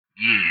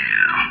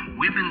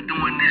We've been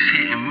doing this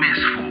hit and miss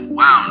for a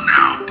while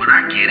now, but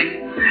I get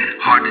it.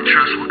 Hard to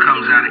trust what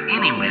comes out of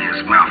any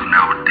man's mouth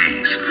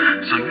nowadays.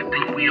 So you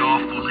think we all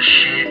full of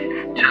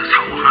shit, just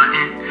hoe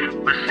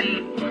hunting? But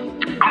see,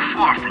 I'm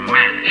far from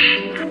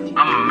mannish.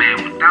 I'm a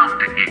man without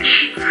the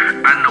ish.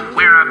 I know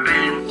where I've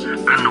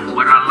been, I know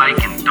what I like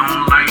and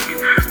don't like.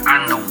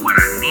 I know what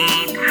I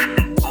need,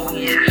 and oh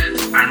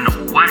yes, I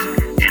know what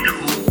and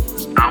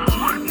who I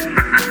want.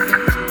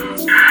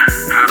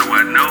 How do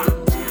I know?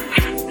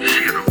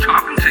 Shit, I'm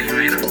talking to you,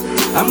 ain't I?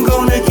 I'm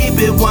gonna keep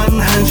it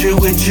 100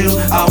 with you,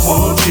 I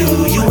want you.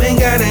 You ain't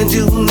gotta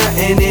do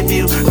nothing if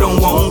you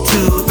don't want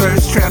to.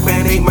 Thirst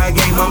trapping ain't my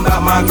game, I'm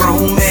about my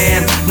grown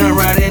man. Not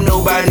riding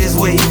nobody's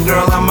wave,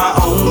 girl, I'm my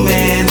own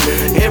man.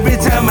 Every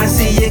time I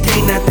see you,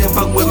 can't nothing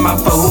fuck with my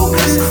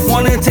focus.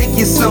 Wanna take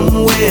you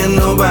somewhere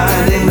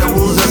nobody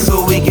knows us,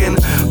 so we can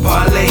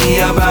parlay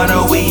about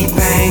a weed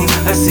thing.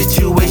 A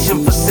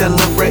situation for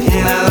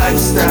celebrating a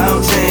lifestyle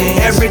change.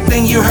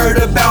 Everything you heard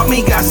about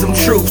me got some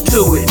truth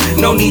to it.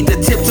 No need to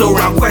tiptoe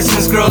around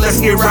questions, girl, let's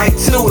get right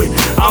to it.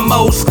 I'm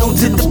old school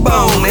to the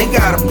bone, ain't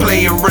gotta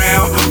play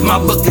around. My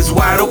book is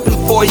wide open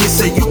for you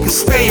so you can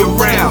stay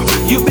around.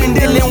 You've been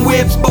dealing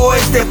with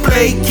boys that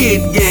play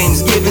kid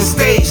games, giving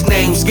stage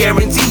names.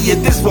 Guarantee you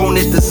this won't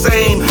hit the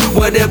same.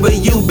 Whatever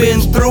you've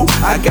been through,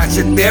 I got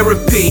your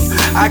therapy.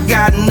 I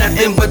got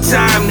nothing but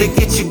time to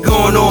get you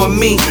going on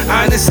me.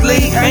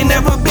 Honestly, I ain't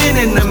never been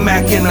in the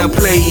Mac and a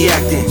play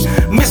acting.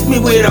 Miss me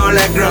with all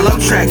that, girl,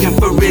 I'm tracking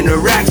for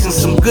interaction.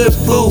 Some good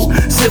food,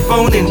 sip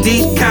on in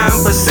deep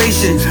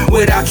conversation.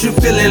 Without you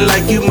feeling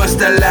like you must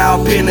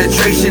allow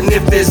penetration.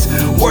 If it's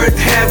worth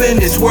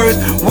having, it's worth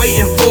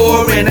waiting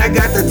for. And I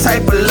got the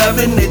type of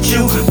loving that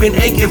you've been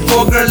aching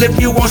for. Girl, if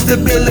you want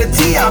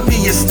stability, I'll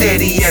be as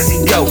steady as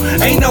he go.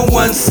 Ain't no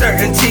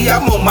uncertainty,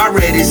 I'm on my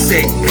ready,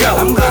 set, go.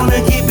 I'm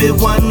gonna keep it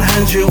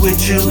 100 with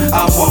you,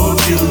 I want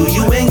you.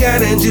 You ain't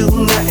gotta do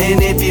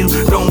nothing if you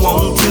don't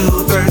want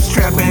to. Thirst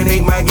trapping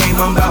ain't my game,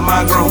 I'm about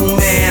my grown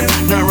man.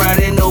 Not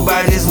riding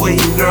nobody's wave,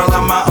 girl,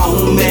 I'm my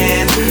own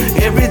man.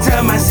 Every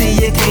time I see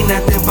you, can't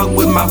nothing fuck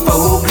with my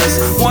focus.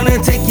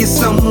 Wanna take you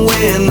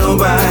somewhere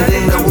nobody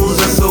knows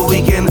us, so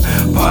we can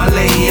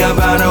parlay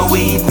about a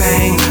weed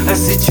thing. A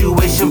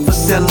situation for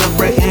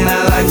celebrating a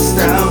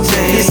lifestyle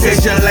change. It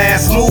says your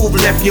last move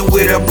left you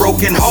with a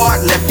broken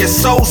heart, left your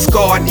soul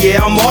scarred.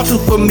 Yeah, I'm all too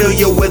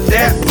familiar with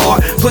that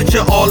part. Put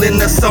you all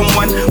into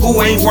someone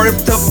who ain't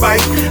worth the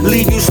fight.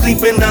 Leave you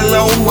sleeping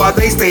alone while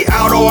they stay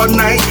out all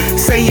night.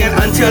 Saying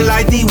until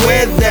I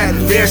beware that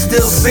they're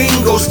still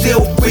single,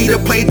 still free to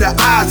play the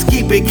odds,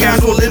 keep it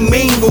casual and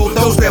mingle.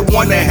 Those that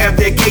wanna have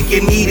their cake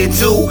and eat it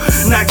too,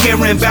 not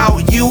caring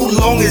about you,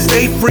 long as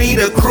they free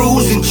to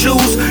cruise and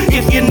choose.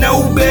 If you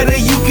know better,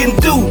 you can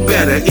do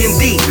better.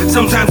 Indeed,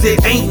 sometimes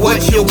it ain't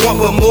what you want,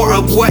 but more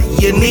of what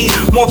you need.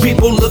 More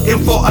people looking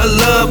for a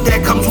love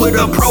that comes with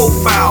a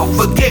profile,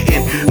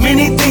 forgetting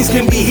many things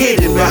can be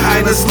hidden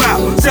behind a smile.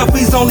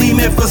 Selfies only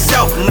meant for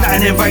self, not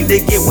an invite to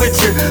get with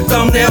you.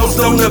 Thumbnails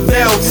don't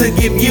avail to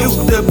give you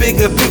the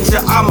bigger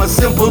picture. I'm a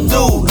simple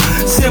dude,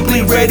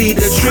 simply ready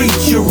to treat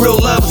you. Real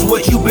love's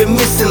what you've been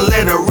missing,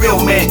 let a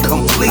real man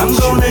complete you. I'm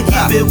gonna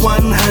keep it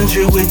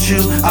 100 with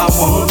you, I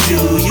want you.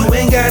 You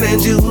ain't gotta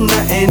do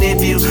nothing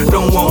if you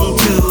don't want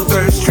to.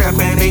 Thirst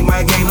trapping ain't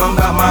my game, I'm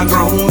about my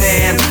grown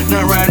man.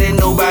 Not riding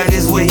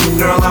nobody's wave,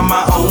 girl, I'm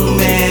my own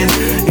man.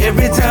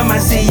 Every time I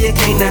see you,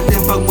 can't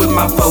nothing fuck with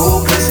my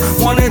focus.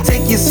 Wanna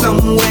take you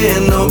somewhere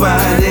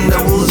nobody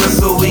knows us,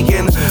 so we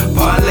can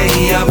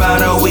parlay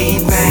about a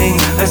weed thing.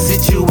 A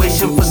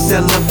situation for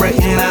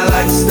celebrating a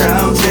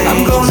lifestyle change.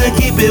 I'm gonna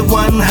keep it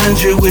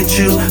 100 with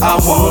you, I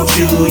want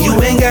you. You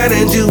ain't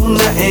gotta do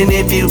nothing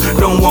if you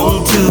don't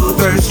want to.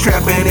 Thirst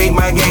trapping ain't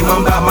my game,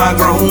 I'm about my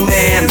grown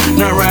man.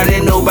 Not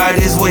riding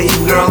nobody's wave,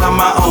 girl, I'm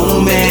my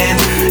own man.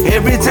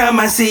 Every time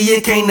I see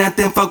you, can't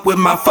nothing fuck with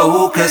my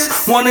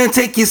focus. Wanna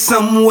take you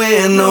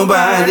somewhere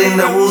nobody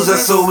knows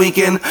us, so we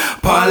can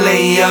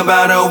parlay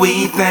about a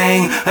weed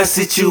thing. A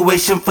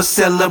situation for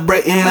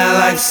celebrating a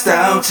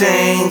lifestyle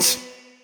change.